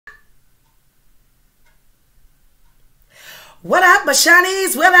What up, my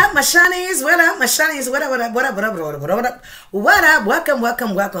shinies? What up, my shinies? What up, my shinies? What up, what up, what up, what up, what up, what up, what up? Welcome,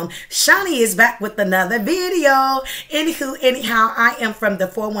 welcome, welcome. Shani is back with another video. Anywho, anyhow, I am from the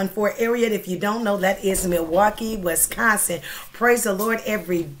 414 area. If you don't know, that is Milwaukee, Wisconsin. Praise the Lord,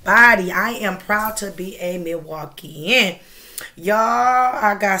 everybody. I am proud to be a Milwaukeean. Y'all,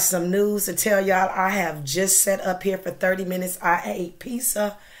 I got some news to tell y'all. I have just sat up here for 30 minutes. I ate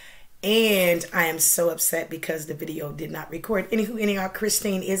pizza. And I am so upset because the video did not record. Anywho, anyhow,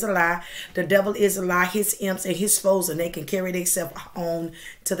 Christine is a lie. The devil is a lie. His imps and his foes, and they can carry themselves on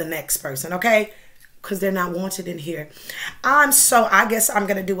to the next person, okay? Because they're not wanted in here. I guess I'm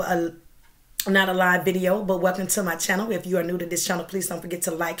going to do not a live video, but welcome to my channel. If you are new to this channel, please don't forget to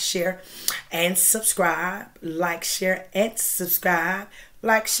like, share, and subscribe. Like, share, and subscribe.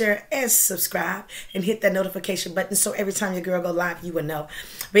 Like, share, and subscribe, and hit that notification button so every time your girl go live, you will know.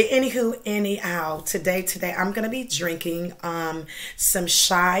 But anywho, anyhow, today I'm gonna be drinking some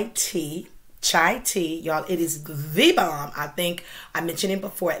chai tea, y'all. It is the bomb. I think I mentioned it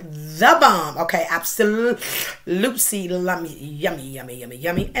before. The bomb. Okay, absolutely yummy.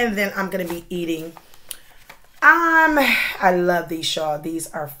 And then I'm gonna be eating. I love these, y'all.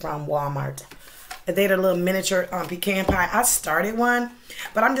 These are from Walmart. They're the little miniature pecan pie. I started one,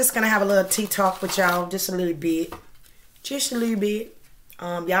 but I'm just gonna have a little tea talk with y'all, just a little bit.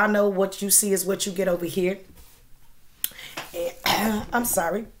 Y'all know what you see is what you get over here. And, I'm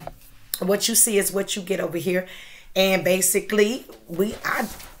sorry. What you see is what you get over here. And basically,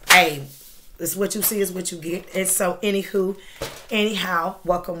 it's what you see is what you get. And so, anyhow,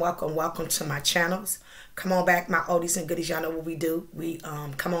 welcome to my channels. Come on back, my oldies and goodies. Y'all know what we do. We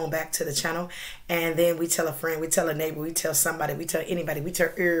come on back to the channel, and then we tell a friend, we tell a neighbor, we tell somebody, we tell anybody, we tell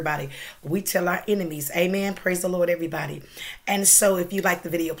everybody, we tell our enemies. Amen. Praise the Lord, everybody. And so if you like the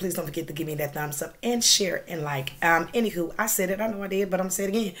video, please don't forget to give me that thumbs up and share and like. Anywho, I said it. I know I did, but I'm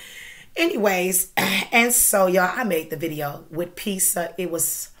saying it again. Anyways, and so y'all, I made the video with pizza. It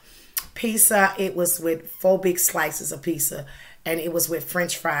was pizza. It was with 4 big slices of pizza, and it was with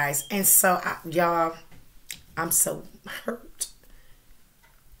French fries. And so y'all, I'm so hurt,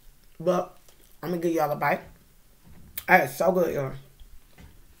 but I'm gonna give y'all a bite. It's so good, y'all.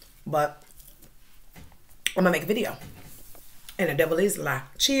 But I'm gonna make a video, and the devil is a lie.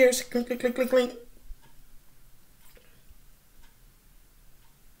 Cheers! Clink, clink, clink, clink, clink.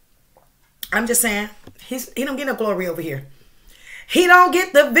 I'm just saying, he don't get no glory over here. He don't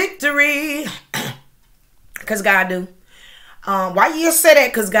get the victory, cause God do. Why you say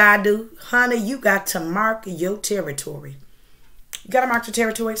that? Because God do. Honey, you got to mark your territory. You got to mark your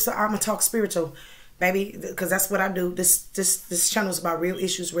territory. So I'm going to talk spiritual, baby, because that's what I do. This channel is about real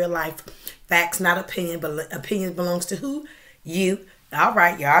issues, real life. Facts, not opinion, but opinion belongs to who? You. All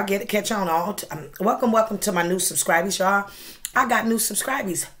right, y'all get it. Catch on. Welcome to my new subscribers, y'all. I got new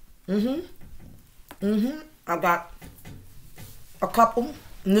subscribers. I got a couple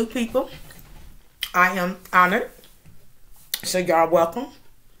new people. I am honored. So y'all welcome.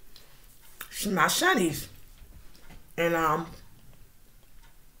 My shinies. And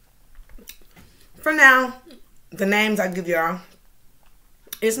for now, the names I give y'all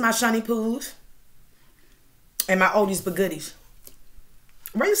is my shiny poos and my oldies but goodies.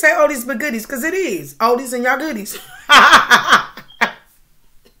 Why you say oldies but goodies? Because it is. Oldies and y'all goodies.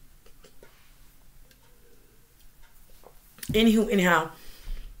 Anyhow.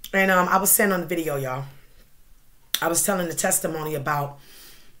 And I was saying on the video, y'all, I was telling the testimony about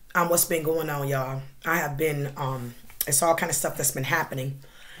what's been going on, y'all. I have been, it's all kind of stuff that's been happening.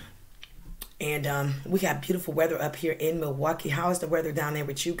 And we got beautiful weather up here in Milwaukee. How is the weather down there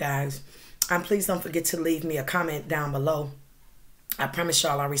with you guys? Please don't forget to leave me a comment down below. I promise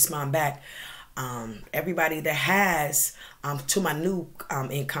y'all I'll respond back. Everybody that has, to my new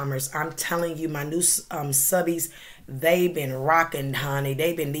incomers, I'm telling you, my new subbies, they've been rocking, honey.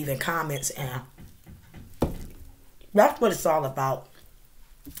 They've been leaving comments, and that's what it's all about.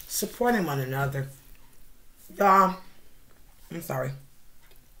 Supporting one another. Y'all, I'm sorry.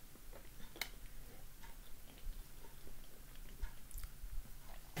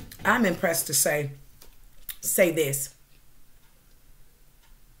 I'm impressed to say this.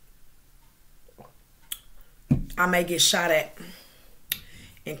 I may get shot at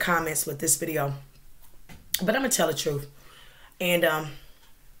in comments with this video, but I'm going to tell the truth. And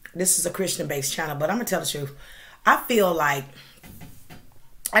this is a Christian-based channel, but I'm going to tell the truth. I feel like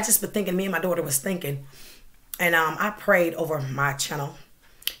I just been thinking, me and my daughter was thinking, and I prayed over my channel,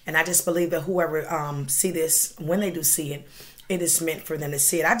 and I just believe that whoever see this, when they do see it, it is meant for them to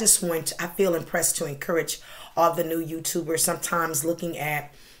see it. I feel impressed to encourage all the new YouTubers, sometimes looking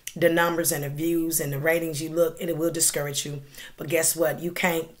at the numbers and the views and the ratings you look, and it will discourage you. But guess what? You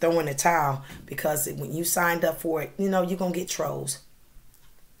can't throw in the towel, because when you signed up for it, you know, you're going to get trolls.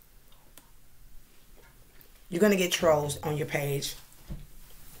 You're going to get trolls on your page.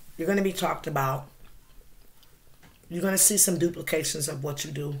 You're going to be talked about. You're going to see some duplications of what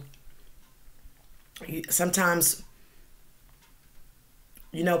you do. Sometimes,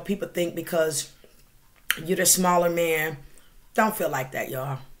 you know, people think because you're the smaller man. Don't feel like that,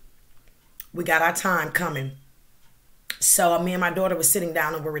 y'all. We got our time coming. So me and my daughter were sitting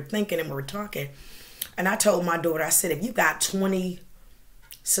down and we were thinking and we were talking. And I told my daughter, I said, if you got 20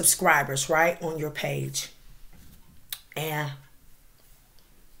 subscribers, right, on your page, and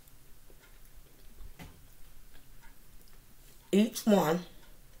each one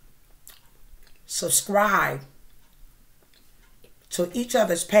subscribe to each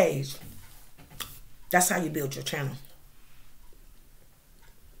other's page, that's how you build your channel.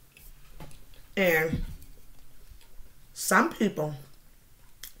 And some people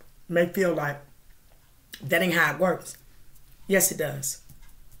may feel like that ain't how it works. Yes, it does.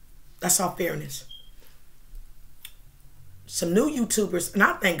 That's all fairness. Some new YouTubers, and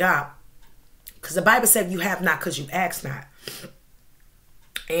I thank God, because the Bible said you have not because you ask not.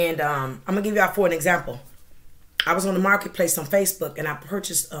 And I'm going to give y'all for an example. I was on the marketplace on Facebook and I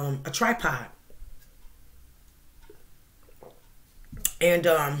purchased a tripod. And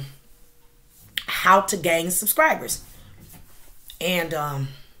how to gain subscribers. And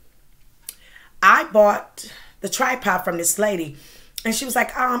I bought the tripod from this lady, and she was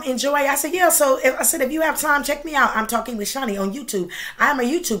like, enjoy. I said, yeah. So I said, if you have time, check me out. I'm talking with Shani on YouTube. I'm a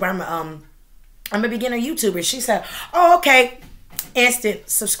YouTuber. I'm a beginner YouTuber. She said, oh, okay. Instant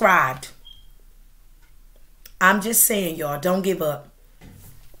subscribed. I'm just saying, y'all, don't give up.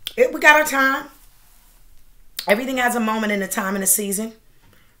 We got our time. Everything has a moment and a time and a season.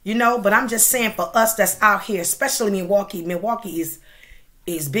 You know, but I'm just saying for us that's out here, especially Milwaukee. Milwaukee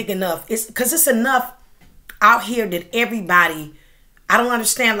is big enough. It's because it's enough out here that everybody, I don't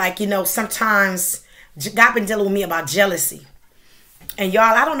understand, like, you know, sometimes God been dealing with me about jealousy. And y'all,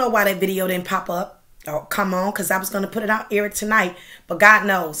 I don't know why that video didn't pop up or come on, because I was going to put it out, air it tonight, but God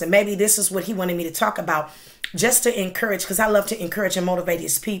knows. And maybe this is what he wanted me to talk about, just to encourage, because I love to encourage and motivate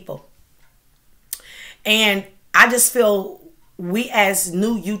his people. And I just feel we as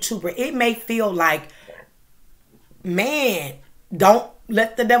new YouTuber, it may feel like, man, don't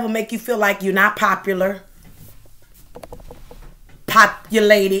let the devil make you feel like you're not popular,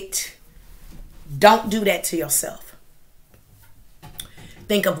 populated. Don't do that to yourself.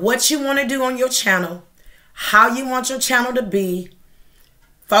 Think of what you want to do on your channel, how you want your channel to be.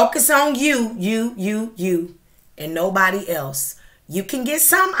 Focus on you, and nobody else. You can get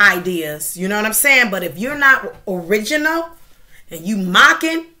some ideas, you know what I'm saying? But if you're not original and you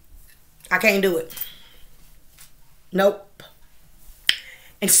mocking, I can't do it. Nope.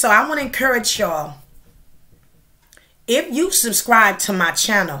 And so I want to encourage y'all. If you subscribe to my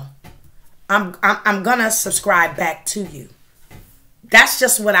channel, I'm gonna subscribe back to you. That's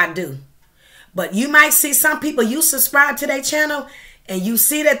just what I do. But you might see some people, you subscribe to their channel and you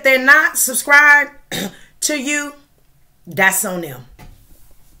see that they're not subscribed to you. That's on them.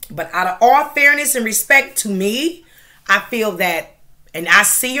 But out of all fairness and respect to me, I feel that, and I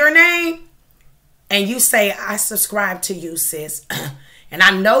see your name and you say, I subscribe to you, sis. And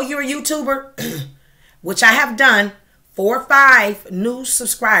I know you're a YouTuber, which I have done, 4 or 5 new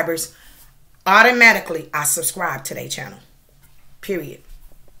subscribers. Automatically, I subscribe to their channel. Period.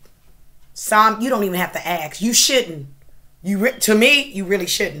 Some, you don't even have to ask. You shouldn't. To me, you really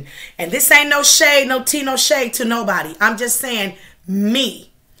shouldn't. And this ain't no shade, no tea, no shade to nobody. I'm just saying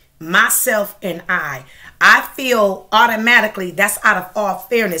me, myself, and I feel automatically that's out of all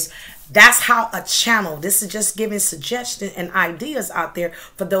fairness. That's how a channel, this is just giving suggestions and ideas out there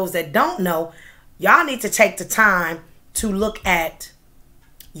for those that don't know. Y'all need to take the time to look at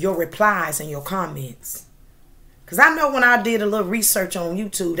your replies and your comments. Because I know when I did a little research on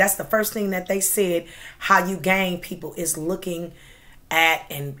YouTube, that's the first thing that they said, how you gain people is looking at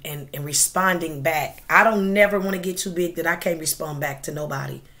and responding back. I don't never want to get too big that I can't respond back to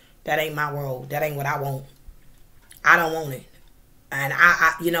nobody. That ain't my role. That ain't what I want. I don't want it. And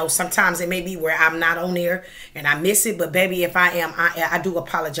I you know, sometimes it may be where I'm not on there and I miss it. But baby, if I am, I do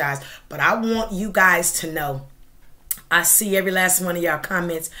apologize. But I want you guys to know, I see every last one of y'all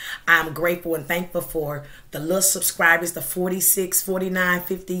comments. I'm grateful and thankful for the little subscribers, the 46, 49,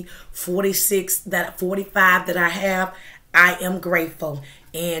 50, 46, 45 that I have. I am grateful.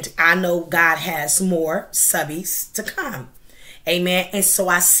 And I know God has more subbies to come. Amen. And so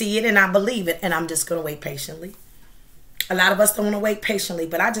I see it and I believe it. And I'm just going to wait patiently. A lot of us don't want to wait patiently,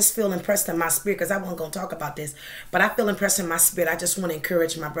 but I just feel impressed in my spirit, because I wasn't going to talk about this, but I feel impressed in my spirit. I just want to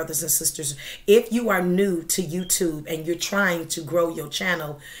encourage my brothers and sisters. If you are new to YouTube and you're trying to grow your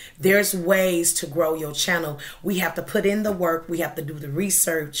channel, there's ways to grow your channel. We have to put in the work. We have to do the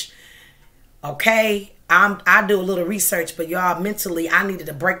research. Okay? I do a little research, but y'all, mentally, I needed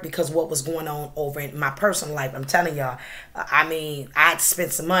a break because of what was going on over in my personal life. I'm telling y'all, I mean, I had to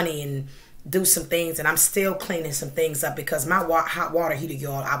spend some money and do some things, and I'm still cleaning some things up because my hot water heater,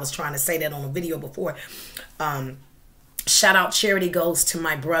 y'all, I was trying to say that on a video before. Shout out charity goes to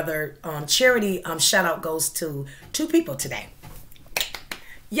my brother. Charity shout out goes to 2 people today.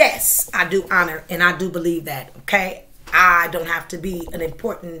 Yes, I do honor, and I do believe that, okay? I don't have to be an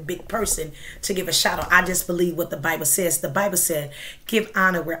important big person to give a shout out. I just believe what the Bible says. The Bible said, give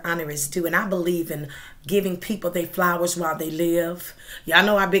honor where honor is due. And I believe in giving people their flowers while they live. Y'all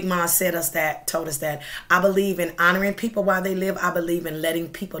know our big mom told us that. I believe in honoring people while they live. I believe in letting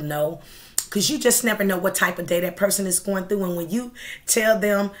people know, because you just never know what type of day that person is going through. And when you tell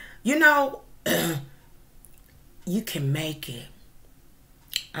them, you know, you can make it.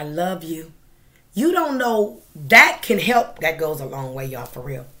 I love you. You don't know, that can help. That goes a long way, y'all, for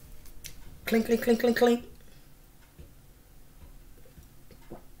real. Clink, clink, clink, clink, clink.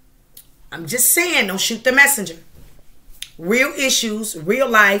 I'm just saying, don't shoot the messenger. Real issues, real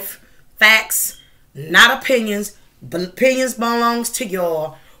life, facts, not opinions. But opinions belongs to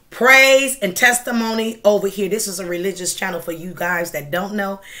y'all. Praise and testimony over here. This is a religious channel for you guys that don't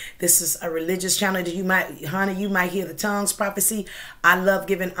know. This is a religious channel that you might, honey, you might hear the tongues prophecy. I love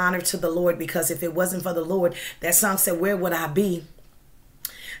giving honor to the Lord, because if it wasn't for the Lord, that song said, where would I be?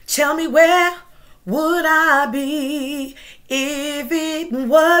 Tell me, where would I be if it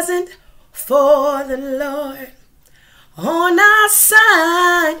wasn't for the Lord on our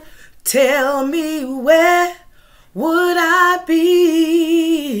side? Tell me, where would I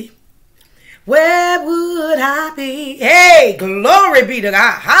be? Where would I be? Hey, glory be to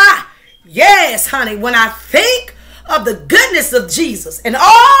God. Ha! Yes, honey. When I think of the goodness of Jesus and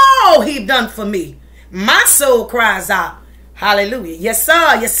all he done for me, my soul cries out, hallelujah. Yes,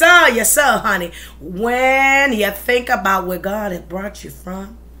 sir. Yes, sir. Yes, sir, honey. When you think about where God has brought you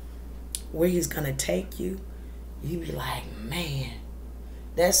from, where he's going to take you, you be like, man.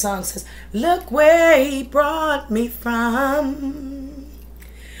 That song says, look where he brought me from.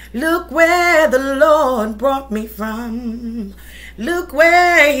 Look where the Lord brought me from. Look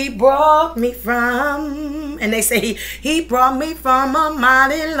where he brought me from. And they say, he brought me from a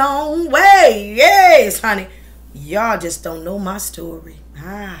mighty long way. Yes, honey. Y'all just don't know my story.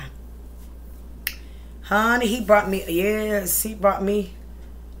 Ah. Honey, he brought me. Yes, he brought me.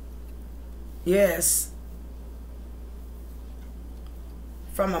 Yes.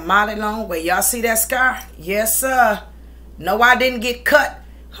 From a mighty long way. Y'all see that scar? Yes, sir. No, I didn't get cut,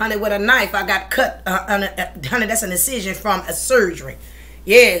 honey, with a knife. I got cut, honey, that's an incision from a surgery.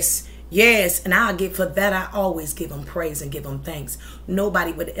 Yes, yes. And I'll give for that. I always give him praise and give him thanks.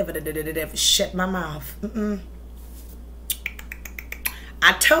 Nobody would ever shut my mouth.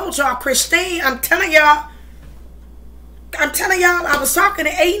 I told y'all, Christine, I'm telling y'all, I was talking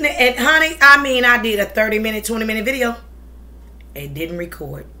to Aiden, and honey, I mean, I did a 30-minute, 20-minute video. It didn't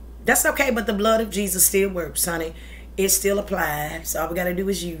record. That's okay, but the blood of Jesus still works, honey. It still applies. So all we got to do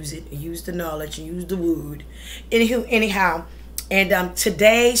is use it. Use the knowledge. Use the word. Anyhow. And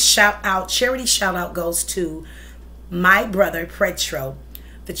today's charity shout out goes to my brother, Petro.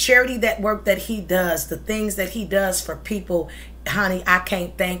 The charity work that he does, the things that he does for people, honey, I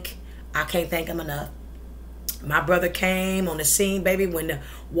can't thank him enough. My brother came on the scene, baby, when the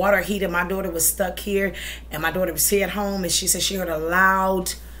water heater, my daughter was stuck here, and my daughter was here at home, and she said she heard a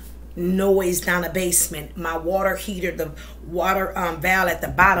loud noise down the basement. My water heater, the water valve at the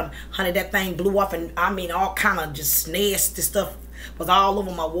bottom, honey, that thing blew off, and I mean, all kind of just nasty stuff was all over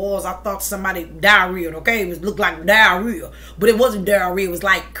my walls. I thought somebody diarrhea, okay? It looked like diarrhea, but it wasn't diarrhea. It was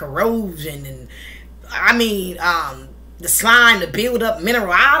like corrosion, and I mean, the slime, the build up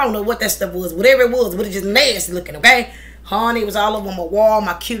mineral, I don't know what that stuff was. Whatever it was, but it just nasty looking, okay? Honey, it was all over my wall.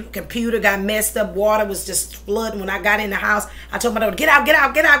 My computer got messed up. Water was just flooding. When I got in the house, I told my daughter, get out, get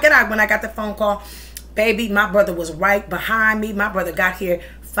out, get out, get out. When I got the phone call, baby, my brother was right behind me. My brother got here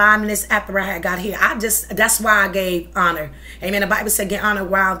 5 minutes after I had got here. That's why I gave honor. Amen. The Bible said, give honor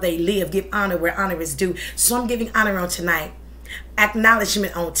while they live. Give honor where honor is due. So I'm giving honor on tonight.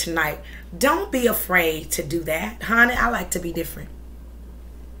 Acknowledgement on tonight. Don't be afraid to do that. Honey, I like to be different.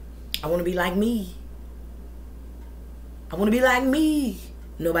 I want to be like me. I want to be like me.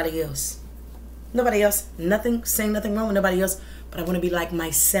 Nobody else. Nobody else. Nothing, saying nothing wrong with nobody else. But I want to be like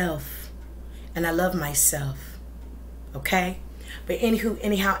myself. And I love myself. Okay? But anywho,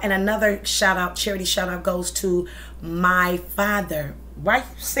 anyhow, and another shout out, charity shout out goes to my father. Why you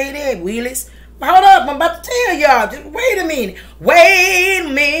say that, Willis? Hold up, I'm about to tell y'all. Just wait a minute. Wait a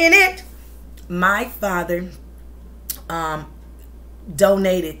minute. My father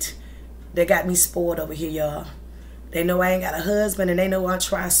donated. They got me spoiled over here, y'all. They know I ain't got a husband, and they know I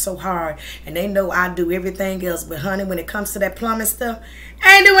try so hard, and they know I do everything else. But honey, when it comes to that plumbing stuff,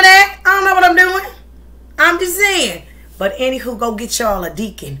 I ain't doing that. I don't know what I'm doing. I'm just saying. But anywho, go get y'all a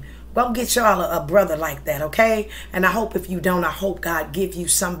deacon. Go get y'all a brother like that, okay? And I hope if you don't, I hope God give you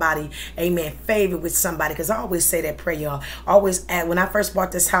somebody, amen, favor with somebody. Because I always say that prayer, y'all. Always, when I first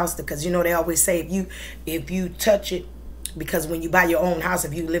bought this house, because you know they always say if you touch it, because when you buy your own house,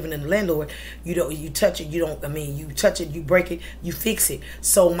 if you living in the landlord, you touch it, you touch it, you break it, you fix it.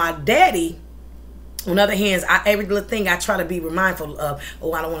 So my daddy, on the other hand, every little thing I try to be mindful of.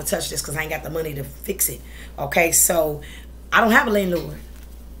 Oh, I don't want to touch this because I ain't got the money to fix it. Okay, so I don't have a landlord.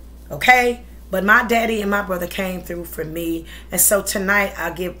 Okay, but my daddy and my brother came through for me. And so tonight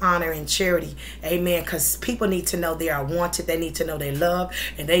I give honor and charity. Amen. Because people need to know they are wanted. They need to know they love.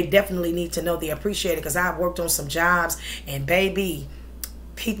 And they definitely need to know they appreciate it. Because I've worked on some jobs. And baby,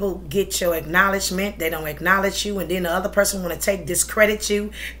 people get your acknowledgement. They don't acknowledge you. And then the other person want to discredit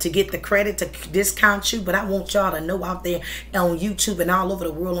you to get the credit, to discount you. But I want y'all to know out there on YouTube and all over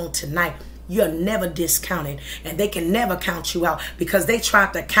the world on tonight, you're never discounted, and they can never count you out because they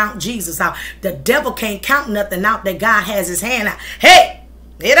tried to count Jesus out. The devil can't count nothing out that God has his hand out. Hey,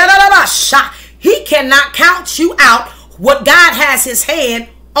 he cannot count you out what God has his hand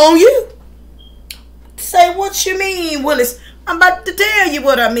on you. Say, what you mean, Willis? I'm about to tell you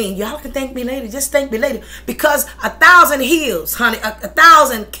what I mean. Y'all can thank me later. Just thank me later. Because 1,000 hills, honey,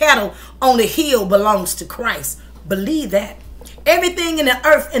 1,000 cattle on the hill belongs to Christ. Believe that. Everything in the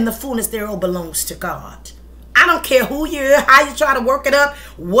earth and the fullness thereof belongs to God. I don't care who you are, how you try to work it up,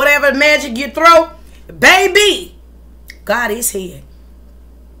 whatever magic you throw. Baby, God is here.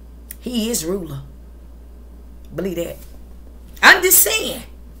 He is ruler. Believe that. I'm just saying.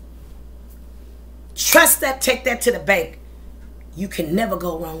 Trust that. Take that to the bank. You can never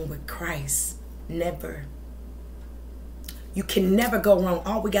go wrong with Christ. Never. You can never go wrong.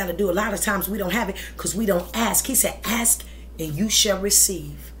 All we got to do, a lot of times we don't have it because we don't ask. He said, ask and you shall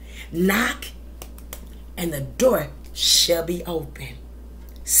receive. Knock and the door shall be open.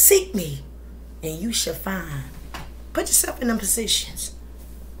 Seek me and you shall find. Put yourself in them positions.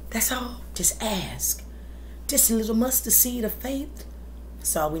 That's all. Just ask. Just a little mustard seed of faith.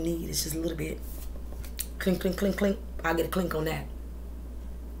 That's all we need. It's just a little bit. Clink, clink, clink, clink. I'll get a clink on that.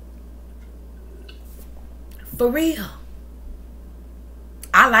 For real.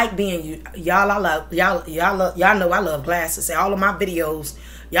 I like being you, y'all. I love y'all. Y'all know I love glasses. All of my videos,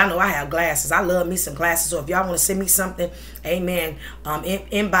 y'all know I have glasses. I love me some glasses. So if y'all want to send me something, amen.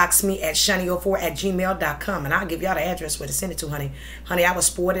 Inbox me at shani04@gmail.com, and I'll give y'all the address where to send it to, honey. Honey, I was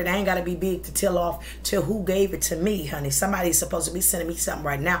sported. I ain't gotta be big to tell who gave it to me, honey. Somebody's supposed to be sending me something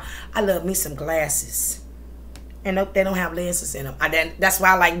right now. I love me some glasses, and nope, they don't have lenses in them. That's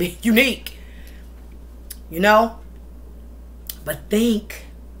why I like being unique. You know. But think.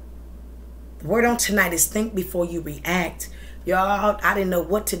 The word on tonight is think before you react. Y'all, I didn't know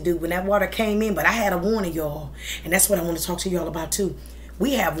what to do when that water came in, but I had a warning, y'all. And that's what I want to talk to y'all about too.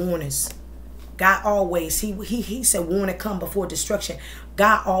 We have warnings. God always, he said warning come before destruction.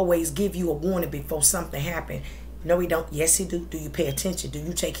 God always give you a warning before something happens. No, he don't. Yes, he do. Do you pay attention? Do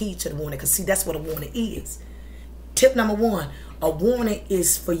you take heed to the warning? Because see, that's what a warning is. Tip number 1, a warning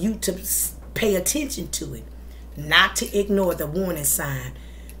is for you to pay attention to it. Not to ignore the warning sign.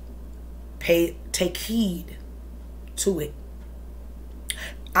 Take heed to it.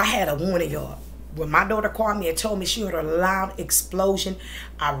 I had a warning, y'all. When my daughter called me and told me she heard a loud explosion,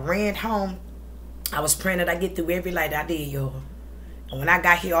 I ran home. I was praying that I get through every light. I did, y'all. And when I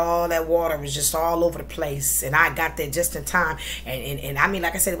got here, all that water was just all over the place. And I got there just in time. And I mean,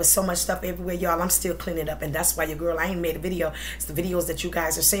 like I said, it was so much stuff everywhere, y'all. I'm still cleaning up. And that's why your girl, I ain't made a video. It's the videos that you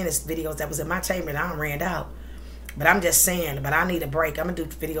guys are seeing. It's videos that was in my chamber and I ran out. But I'm just saying, but I need a break. I'm going to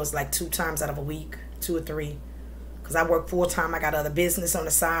do videos like 2 times out of a week, 2 or 3. Because I work full-time. I got other business on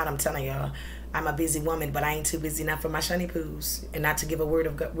the side. I'm telling y'all, I'm a busy woman, but I ain't too busy not for my shiny poos. And not to give a word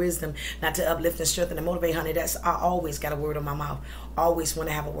of wisdom, not to uplift and strengthen and motivate, honey. I always got a word on my mouth. Always want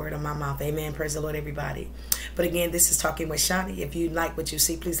to have a word on my mouth. Amen. Praise the Lord, everybody. But again, this is Talking with Shani. If you like what you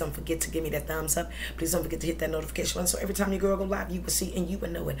see, please don't forget to give me that thumbs up. Please don't forget to hit that notification button. So every time your girl go live, you will see and you will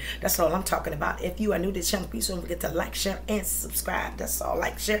know it. That's all I'm talking about. If you are new to the channel, please don't forget to like, share, and subscribe. That's all.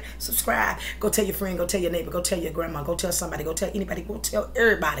 Like, share, subscribe. Go tell your friend. Go tell your neighbor. Go tell your grandma. Go tell somebody. Go tell anybody. Go tell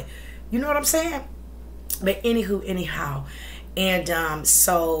everybody. You know what I'm saying? But anywho, anyhow, and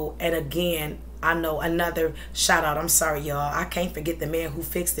so, and again, I know another shout out. I'm sorry, y'all. I can't forget the man who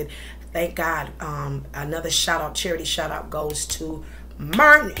fixed it. Thank God. Another shout out, charity shout out goes to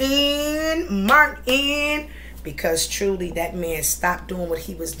Martin, because truly that man stopped doing what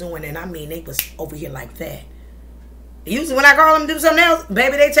he was doing, and I mean, they was over here like that. Usually when I call them to do something else,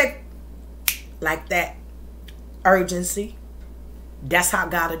 baby, they take like that. Urgency. That's how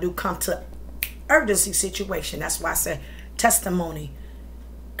God will do. Come to urgency situation. That's why I said testimony.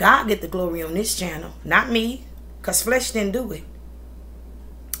 God get the glory on this channel, not me, because flesh didn't do it.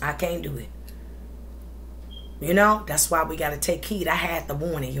 I can't do it. You know, that's why we got to take heed. I had the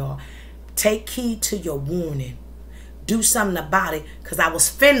warning, y'all. Take heed to your warning. Do something about it, because I was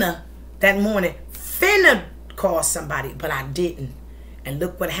finna that morning, call somebody, but I didn't. And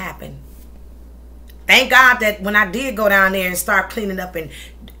look what happened. Thank God that when I did go down there and start cleaning up and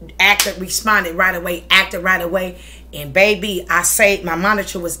responded right away, acted right away, and baby, I saved my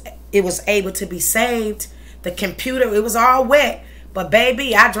monitor. Was able to be saved. The computer, it was all wet, but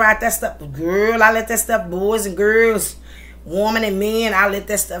baby, I dried that stuff. Girl, I let that stuff, boys and girls, women and men, I let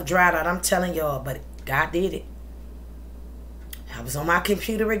that stuff dry out. I'm telling y'all, but God did it. I was on my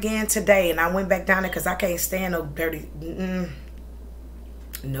computer again today, and I went back down there because I can't stand no dirty.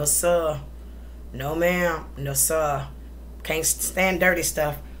 No sir. No ma'am, no sir. Can't stand dirty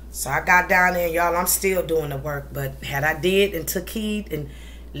stuff. So I got down there, y'all. I'm still doing the work, but had I did and took heed and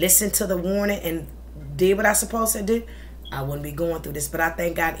listened to the warning and did what I supposed to do, I wouldn't be going through this. But I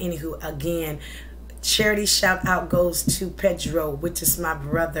thank God. Anywho, again, charity shout out goes to Pedro, which is my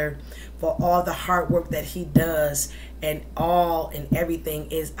brother, for all the hard work that he does, and all and everything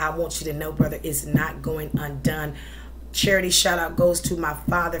is. I want you to know, brother, is not going undone. Charity shout out goes to my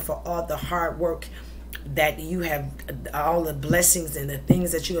father for all the hard work that you have, all the blessings and the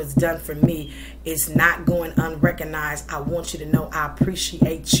things that you have done for me is not going unrecognized. I want you to know I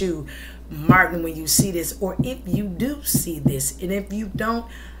appreciate you, Martin, when you see this, or if you do see this, and if you don't,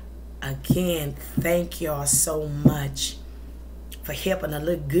 again, thank y'all so much for helping the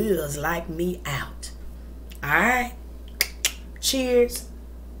little girls like me out. All right, cheers.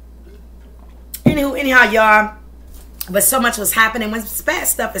 Anyhow, y'all. But so much was happening. When bad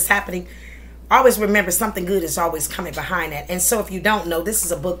stuff is happening, always remember something good is always coming behind that. And so if you don't know, this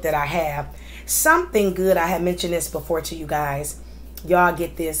is a book that I have. Something Good. I have mentioned this before to you guys. Y'all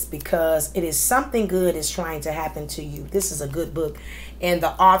get this, because it is something good is trying to happen to you. This is a good book. And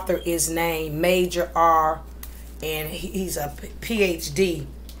the author is named Major R. And he's a PhD.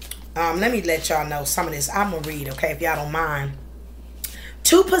 Let me let y'all know some of this. I'm going to read, okay, if y'all don't mind.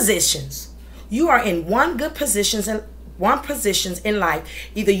 2 positions. You are in one positions in life.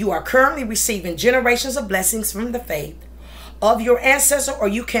 Either you are currently receiving generations of blessings from the faith of your ancestor, or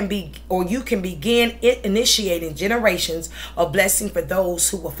you can begin initiating generations of blessing for those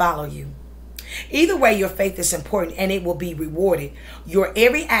who will follow you. Either way, your faith is important and it will be rewarded. Your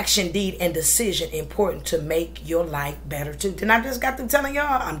every action, deed, and decision important to make your life better too. Then I just got through telling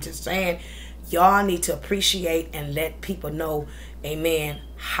y'all, I'm just saying, y'all need to appreciate and let people know, amen,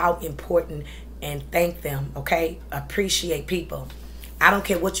 how important, and thank them, okay? Appreciate people. I don't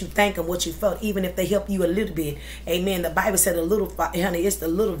care what you think and what you felt, even if they help you a little bit. Amen. The Bible said a little, honey, it's the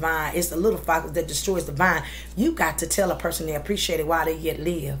little vine, it's the little fox that destroys the vine. You got to tell a person they appreciate it while they yet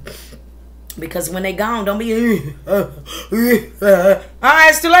live. Because when they gone, don't be, it's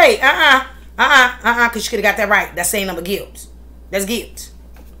too late. Because you could have got that right. That's saying number guilt. That's guilt.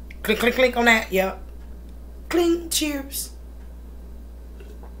 Clink, clink, clink on that. Yeah. Cling, cheers.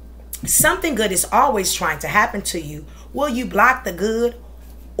 Something good is always trying to happen to you. Will you block the good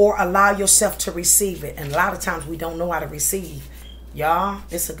or allow yourself to receive it? And a lot of times we don't know how to receive. Y'all,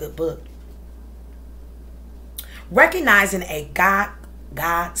 it's a good book. Recognizing a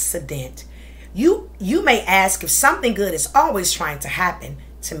God-cedent. You may ask, if something good is always trying to happen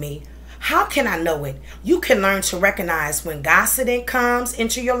to me, how can I know it? You can learn to recognize when God-cedent comes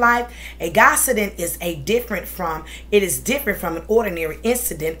into your life. A God-cedent is different from an ordinary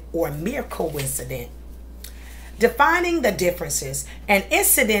incident or mere coincidence. Defining the differences. An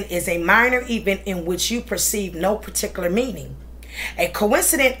incident is a minor event in which you perceive no particular meaning. A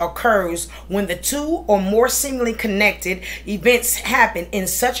coincidence occurs when the two or more seemingly connected events happen in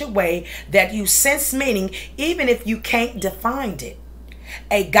such a way that you sense meaning even if you can't define it.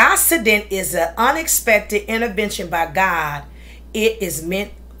 A God-cedent is an unexpected intervention by God. It is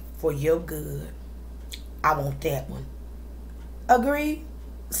meant for your good. I want that one. Agree?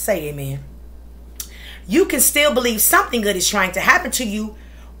 Say amen. You can still believe something good is trying to happen to you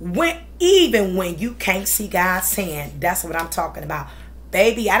even when you can't see God's hand. That's what I'm talking about.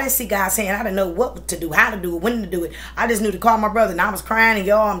 Baby, I didn't see God's hand. I didn't know what to do, how to do it, when to do it. I just knew to call my brother, and I was crying. And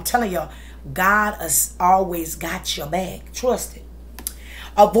y'all, I'm telling y'all, God has always got your back. Trust it.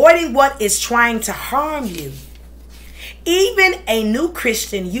 Avoiding what is trying to harm you. Even as a new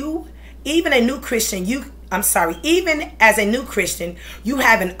Christian, you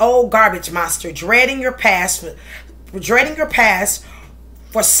have an old garbage monster dreading your past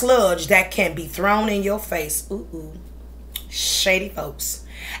for sludge that can be thrown in your face. Ooh. Shady folks.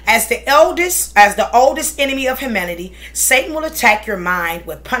 As the oldest enemy of humanity, Satan will attack your mind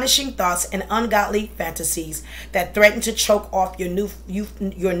with punishing thoughts and ungodly fantasies that threaten to choke off your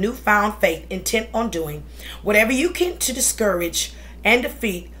newfound faith, intent on doing whatever you can to discourage and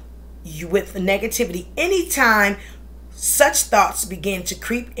defeat you with negativity. Anytime such thoughts begin to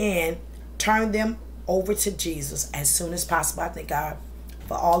creep in, turn them over to Jesus as soon as possible. I thank God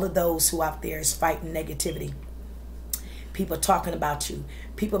for all of those who out there is fighting negativity. People talking about you.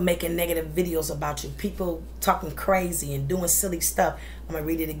 People making negative videos about you. People talking crazy and doing silly stuff. I'm going to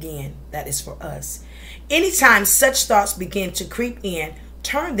read it again. That is for us. Anytime such thoughts begin to creep in,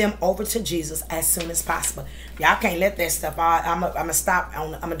 turn them over to Jesus as soon as possible. Y'all can't let that stuff out. I'm going to stop.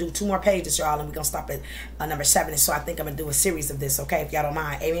 I'm going to do 2 more pages, y'all, and we're going to stop at number 7. So I think I'm going to do a series of this, okay, if y'all don't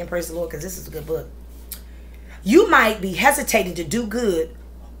mind. Amen. Praise the Lord, because this is a good book. You might be hesitating to do good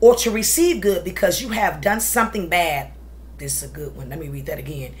or to receive good because you have done something bad. This is a good one. Let me read that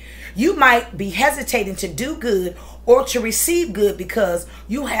again. You might be hesitating to do good or to receive good because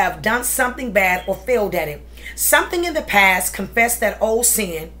you have done something bad or failed at it. Something in the past, confess that old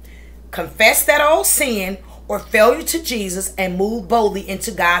sin or failure to Jesus and move boldly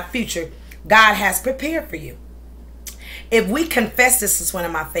into God's future God has prepared for you. If we confess, this is one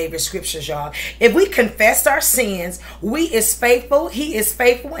of my favorite scriptures, y'all. If we confess our sins, He is faithful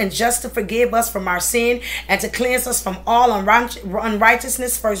and just to forgive us from our sin and to cleanse us from all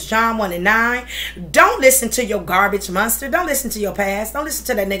unrighteousness. 1 John 1:9. Don't listen to your garbage monster. Don't listen to your past. Don't listen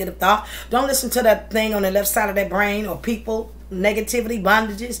to that negative thought. Don't listen to that thing on the left side of that brain or people, negativity,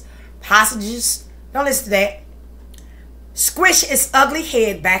 bondages, hostages. Don't listen to that. Squish its ugly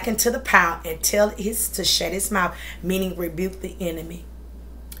head back into the pile and tell it to shut its mouth, meaning rebuke the enemy.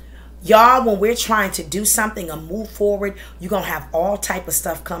 Y'all, when we're trying to do something or move forward, you're going to have all type of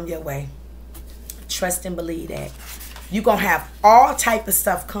stuff come your way. Trust and believe that. You're going to have all type of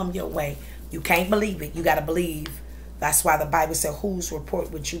stuff come your way. You can't believe it. You got to believe. That's why the Bible said, whose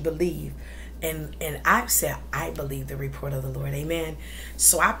report would you believe? And I said, I believe the report of the Lord. Amen.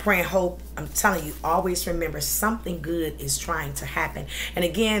 So I pray and hope, I'm telling you, always remember something good is trying to happen. And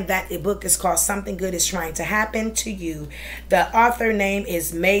again, that book is called Something Good is Trying to Happen to You. The author name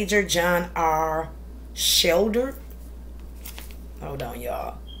is Major John R. Shelder. Hold on,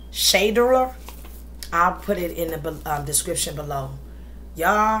 y'all. Shader. I'll put it in the description below.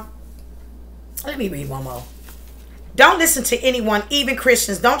 Y'all, let me read one more. Don't listen to anyone, even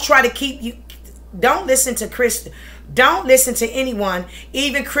Christians. Don't try to keep you. Don't listen to Christians. Don't listen to anyone,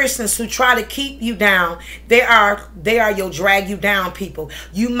 even Christians, who try to keep you down. They are your drag you down people.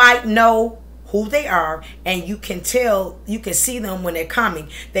 You might know who they are, and you can see them when they're coming.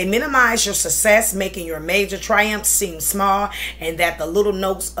 They minimize your success, making your major triumphs seem small, and that the little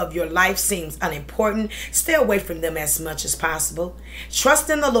notes of your life seems unimportant. Stay away from them as much as possible. Trust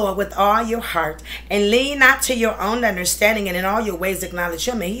in the Lord with all your heart, and lean not to your own understanding, and in all your ways acknowledge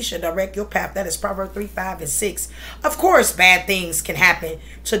Him, and He should direct your path. That is Proverbs 3:5-6. Of course, bad things can happen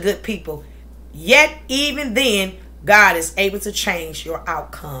to good people. Yet, even then, God is able to change your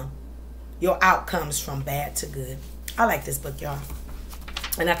outcome. Your outcomes from bad to good. I like this book, y'all.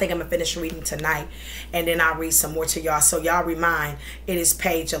 And I think I'm going to finish reading tonight. And then I'll read some more to y'all. So y'all remind, it is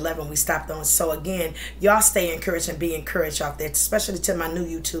page 11 we stopped on. So again, y'all stay encouraged and be encouraged out there. Especially to my new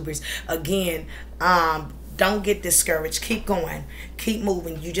YouTubers. Again, don't get discouraged. Keep going. Keep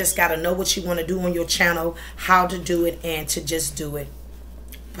moving. You just got to know what you want to do on your channel. How to do it. And to just do it.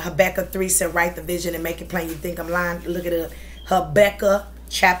 Habakkuk 3 said, write the vision and make it plain. You think I'm lying? Look at it. Habakkuk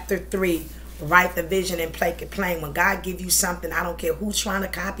Chapter 3, write the vision and make it plain. When God give you something, I don't care who's trying to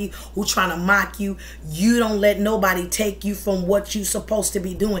copy, who's trying to mock you. You don't let nobody take you from what you're supposed to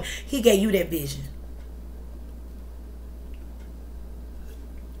be doing. He gave you that vision.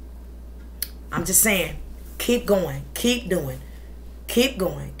 I'm just saying, keep going, keep doing, keep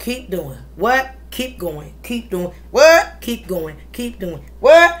going, keep doing. What? Keep going, keep doing. What? Keep going, keep doing.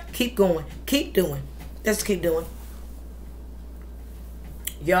 What? Keep going, keep doing. Let's keep doing.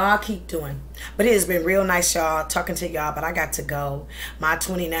 Y'all keep doing. But it has been real nice, y'all, talking to y'all. But I got to go. My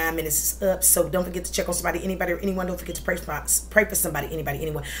 29 minutes is up. So don't forget to check on somebody, anybody, or anyone. Don't forget to pray for somebody, anybody,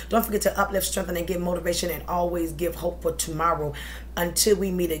 anyone. Don't forget to uplift, strengthen, and give motivation, and always give hope for tomorrow. Until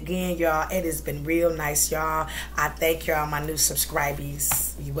we meet again, y'all, it has been real nice, y'all. I thank y'all, my new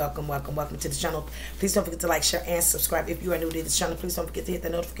subscribers. You welcome, welcome, welcome to the channel. Please don't forget to like, share, and subscribe. If you are new to this channel, please don't forget to hit the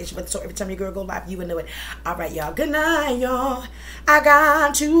notification button so every time your girl go live, you will know it. All right, y'all. Good night, y'all. I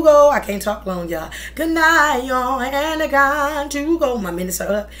got to go. I can't talk long, y'all. Good night, y'all. And I got to go. My minutes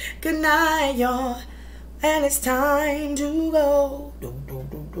are up. Good night, y'all. And it's time to go.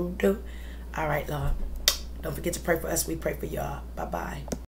 All right, Lord. Don't forget to pray for us. We pray for y'all. Bye-bye.